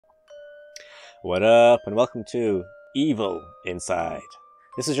What up, and welcome to Evil Inside.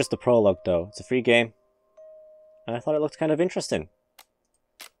 This is just the prologue though, it's a free game, and I thought it looked kind of interesting.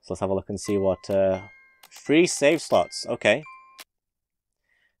 So let's have a look and see what, free save slots, okay.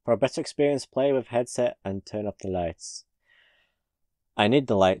 For a better experience, play with headset and turn up the lights. I need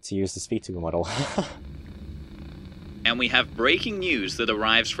the light to use this Vtuber model. And we have breaking news that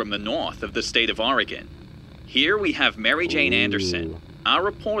arrives from the north of the state of Oregon. Here we have Mary Jane Anderson, our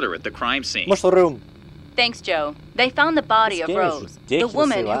reporter at the crime scene. Mushroom! Thanks, Joe. They found the body of Rose, the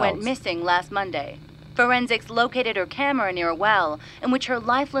woman who went loud. missing last Monday. Forensics located her camera near a well, in which her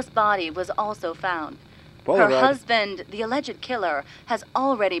lifeless body was also found. Her husband, the alleged killer, has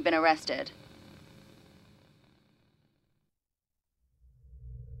already been arrested.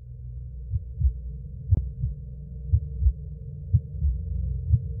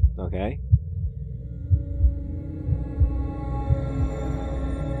 Okay.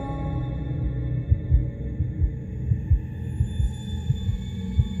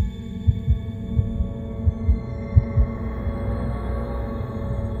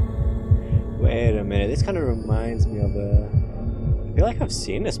 Wait a minute, this kind of reminds me of I feel like I've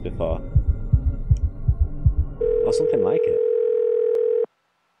seen this before. Or something like it.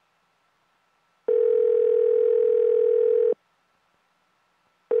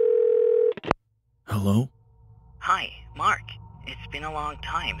 Hello? Hi, Mark. It's been a long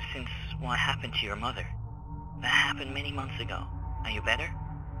time since what happened to your mother. That happened many months ago. Are you better?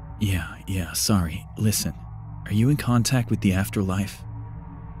 Yeah, sorry. Listen, are you in contact with the afterlife?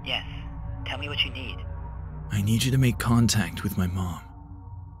 Yes. Tell me what you need. I need you to make contact with my mom.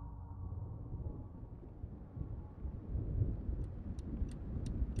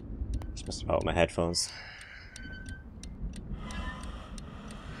 Just must have out my headphones.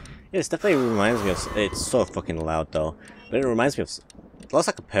 Yeah, this definitely reminds me of... It's so fucking loud though. But it reminds me of... It looks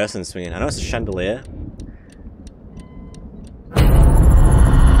like a person swinging. I know it's a chandelier.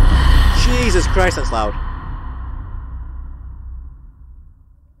 Jesus Christ, that's loud.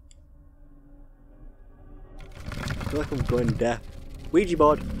 I feel like I'm going deaf. Ouija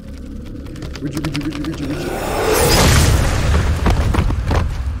board. Ouija.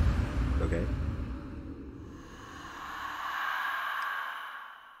 Okay.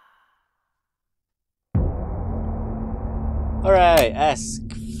 Alright, ask.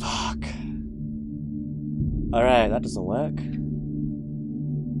 Fuck. Alright, that doesn't work.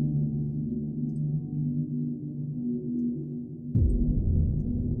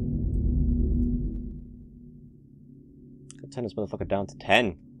 Could turn this motherfucker down to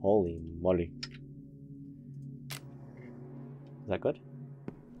 10. Holy moly. Is that good?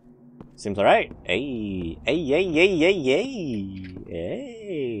 Seems alright. Hey.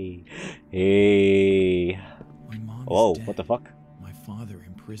 Hey. My mom Whoa, is dead. what the fuck? My father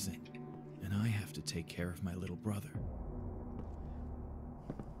in prison, and I have to take care of my little brother.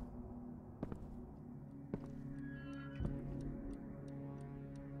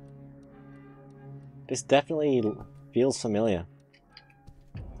 This definitely feels familiar.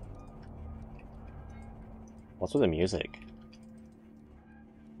 What's with the music?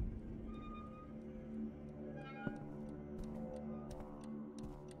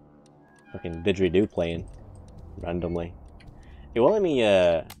 Fucking didgeridoo playing randomly. It won't let me,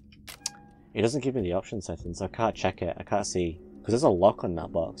 it doesn't give me the option settings. I can't check it. I can't see. Because there's a lock on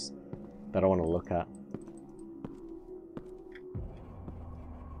that box that I want to look at.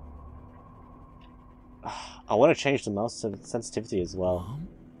 I want to change the mouse sensitivity as well. Mom?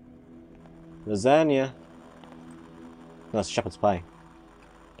 Lasagna. No, it's shepherd's pie.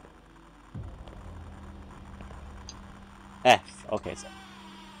 F. Okay, so.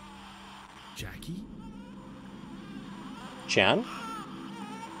 Jackie? Chan?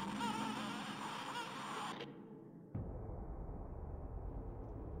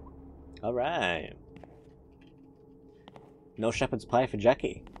 Alright. No shepherd's pie for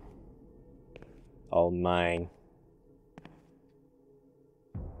Jackie. All mine.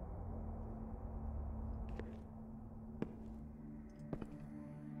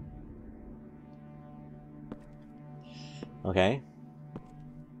 Okay.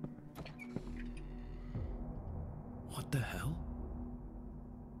 What the hell?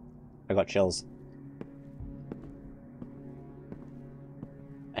 I got chills.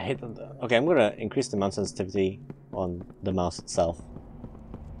 I hate them though. Okay, I'm gonna increase the mouse sensitivity on the mouse itself.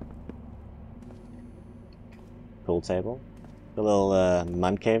 Pool table. A little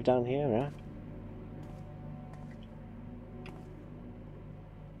man cave down here, right?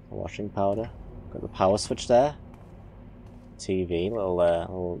 A washing powder. Got the power switch there. TV,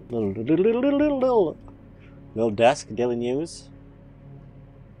 little desk, daily news.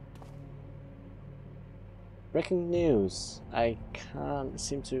 Breaking news. I can't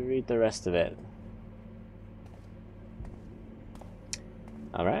seem to read the rest of it.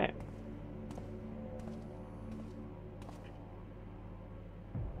 Alright.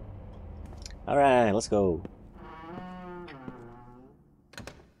 Alright, let's go.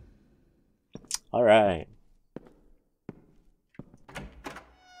 Alright.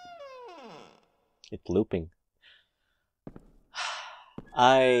 It's looping.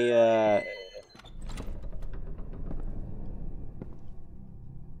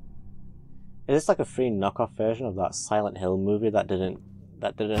 Is this like a free knockoff version of that Silent Hill movie that didn't...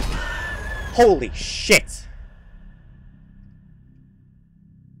 Holy shit!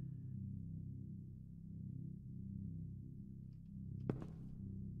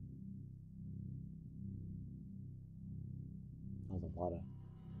 That was a lot of...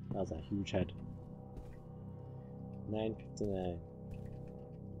 That was a huge head. 9:59.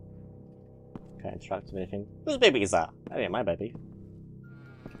 Can't interact with anything. Whose baby is that? That ain't my baby.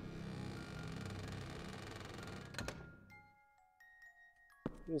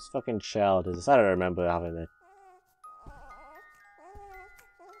 Whose fucking child is this? I don't remember having it.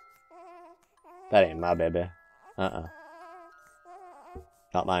 That ain't my baby. Not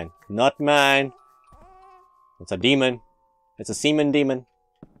mine. Not mine! It's a demon. It's a semen demon.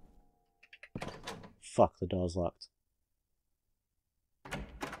 Fuck, the door's locked.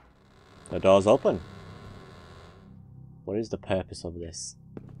 The door's open. What is the purpose of this?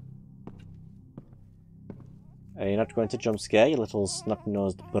 Are you not going to jump scare, you little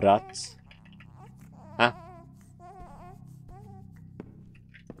snot-nosed brat? Huh?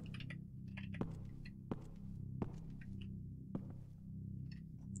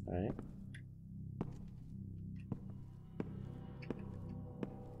 Alright.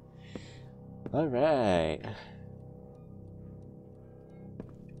 Alright.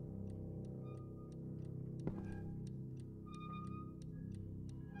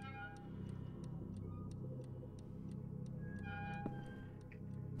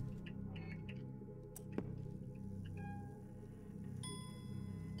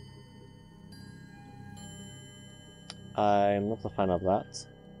 I'm not a fan of that.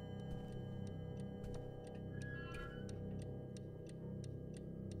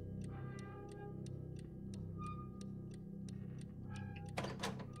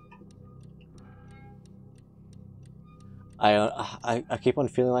 I keep on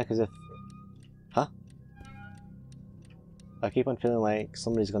feeling like as if... Huh? I keep on feeling like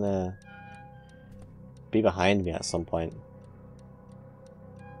somebody's gonna be behind me at some point.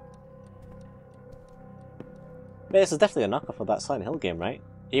 But this is definitely a knockoff of that Silent Hill game, right?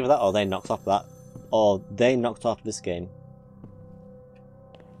 Either that or they knocked off that. Or they knocked off this game.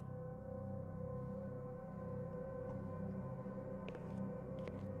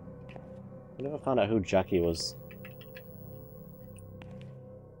 I never found out who Jackie was.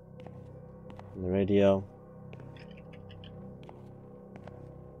 On the radio.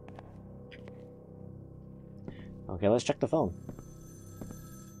 Okay, let's check the phone.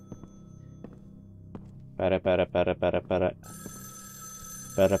 Para.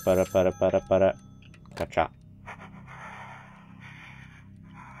 Gotcha.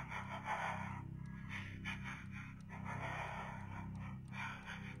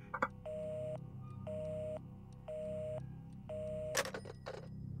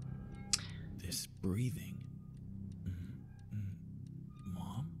 This breathing.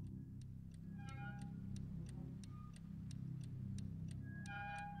 Mom?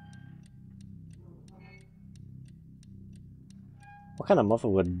 What kind of mother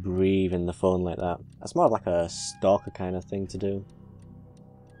would breathe in the phone like that? That's more of like a stalker kind of thing to do.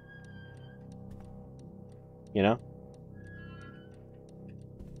 You know?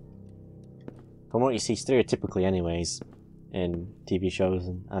 From what you see stereotypically anyways, in TV shows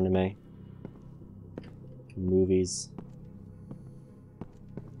and anime, movies.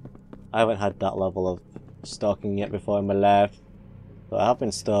 I haven't had that level of stalking yet before in my life, but I have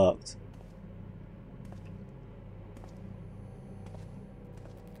been stalked.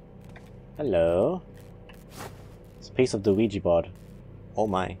 Hello. It's a piece of the Ouija board. Oh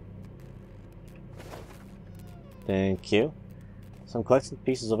my. Thank you. So I'm collecting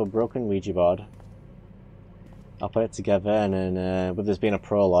pieces of a broken Ouija board. I'll put it together, and then with this being a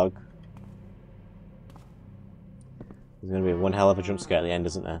prologue, there's going to be one hell of a jump scare at the end,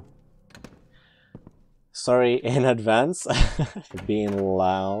 isn't there? Sorry in advance for being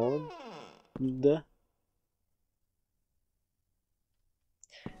loud. This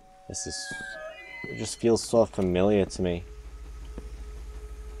is... it just feels so familiar to me.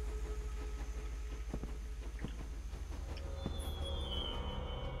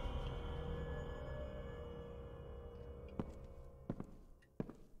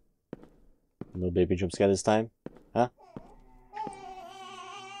 No baby jump scare this time, huh?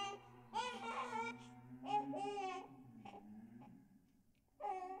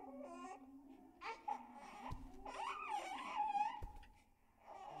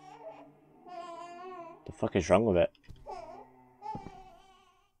 The fuck is wrong with it?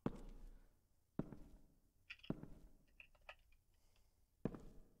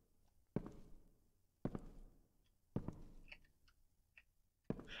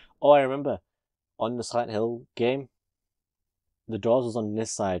 Oh, I remember. On the Silent Hill game, the doors was on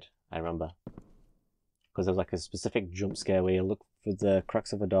this side, I remember. Because there was like a specific jump scare where you look for the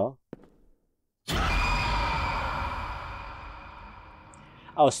cracks of a door. I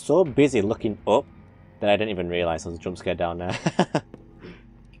was so busy looking up that I didn't even realise there was a jump scare down there.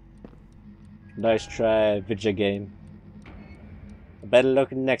 Nice try, video game. Better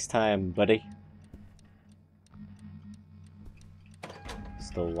luck next time, buddy.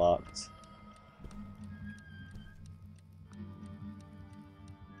 Still locked.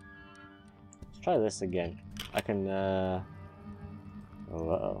 Let's try this again. I can, oh,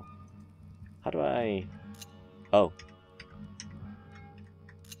 uh-oh. How do I... Oh.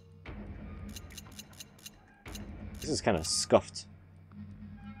 This is kind of scuffed.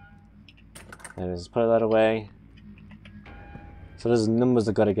 And just put that away. So there's numbers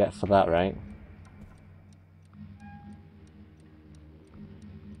I've got to get for that, right?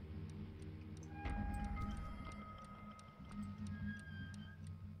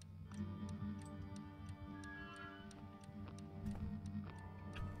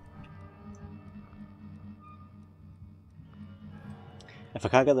 If I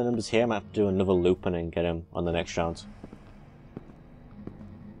can't get the numbers here, I might have to do another loop and then get them on the next round.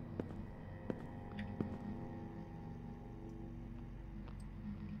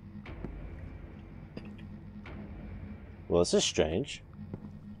 Well, this is strange.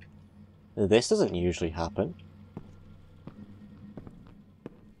 This doesn't usually happen.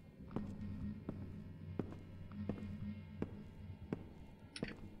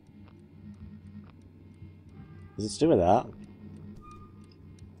 Is it to do with that?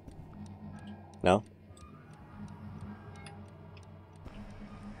 No?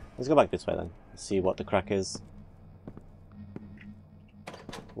 Let's go back this way then. See what the crack is.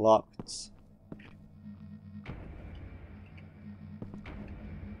 Locked.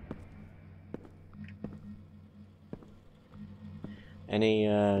 Any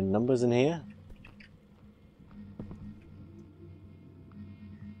numbers in here?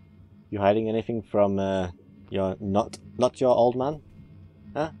 You hiding anything from your not your old man?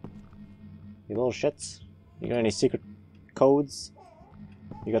 Huh? You little shits. You got any secret codes?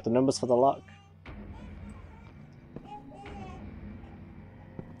 You got the numbers for the lock?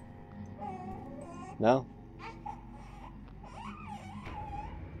 No?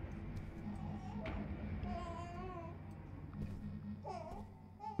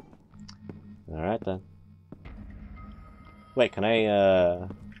 Alright then. Wait, can I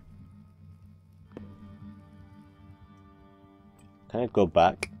go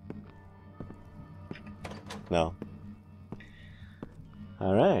back? No.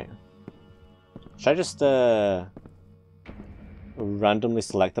 Alright. Should I just randomly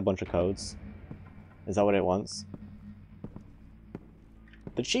select a bunch of codes? Is that what it wants?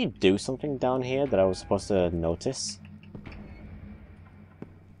 Did she do something down here that I was supposed to notice?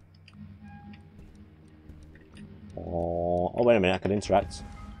 Oh, wait a minute, I can interact.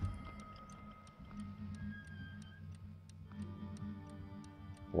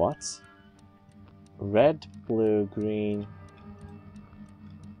 What? Red, blue, green.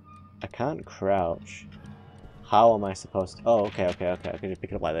 I can't crouch. How am I supposed to... Oh, okay. I can just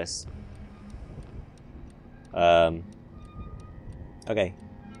pick it up like this. Okay.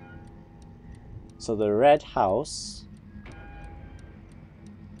 So the red house...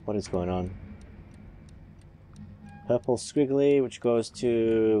 What is going on? Purple squiggly, which goes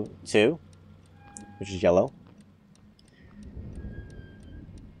to 2, which is yellow.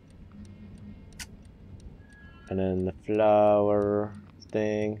 And then the flower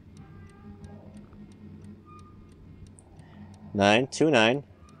thing. 9, 2, 9.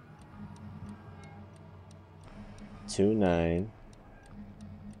 2, 9.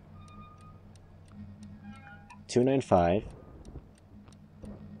 2, 9, 5.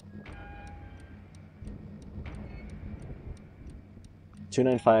 2,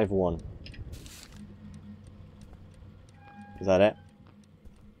 9, 5, 1. Is that it?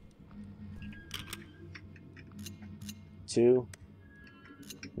 2,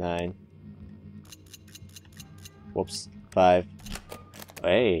 9. Whoops. 5.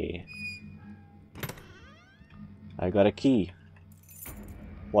 Hey. I got a key.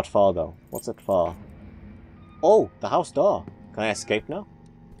 What for, though? What's it for? Oh, the house door. Can I escape now?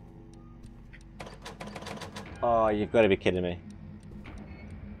 Oh, you've got to be kidding me.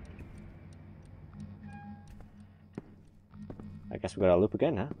 I guess we got to loop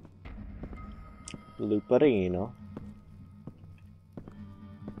again, huh? Looperino.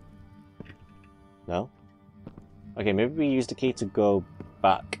 No? Okay, maybe we use the key to go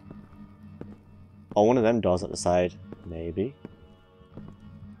back. Or one of them doors at the side. Maybe.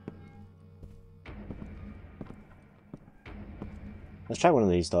 Let's try one of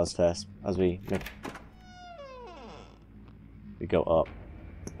these doors first, as we go up.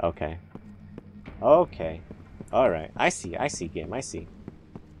 Okay. Okay. Alright. I see, game, I see.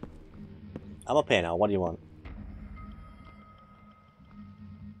 I'm up here now, what do you want?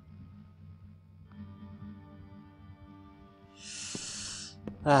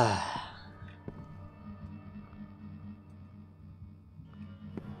 Ah.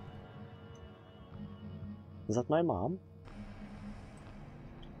 Is that my mom?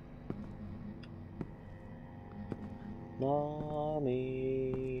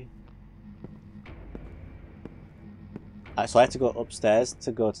 Mommy. So I have to go upstairs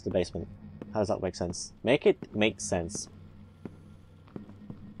to go to the basement. How does that make sense? Make it make sense.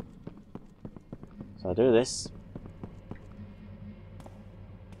 So I do this.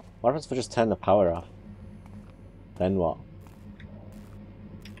 What happens if I just turn the power off? Then what?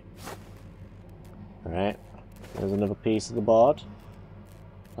 Alright. There's another piece of the board.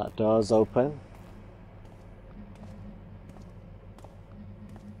 That door's open.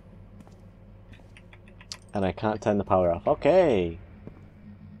 And I can't turn the power off. Okay!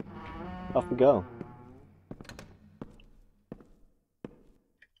 Off we go.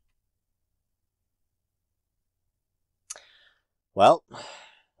 Well,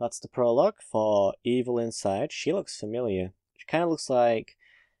 that's the prologue for Evil Inside. She looks familiar. She kind of looks like...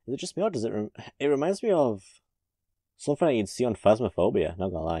 Is it just me or does it... It reminds me of something that you'd see on Phasmophobia,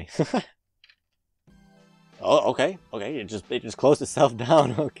 not gonna lie. Oh, okay. Okay, it just closed itself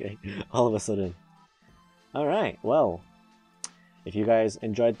down. Okay, all of a sudden. Alright, well, if you guys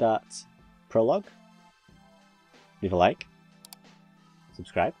enjoyed that prologue, leave a like,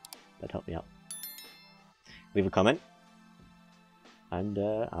 subscribe, that'd help me out. Leave a comment, and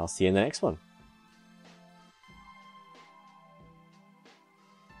I'll see you in the next one.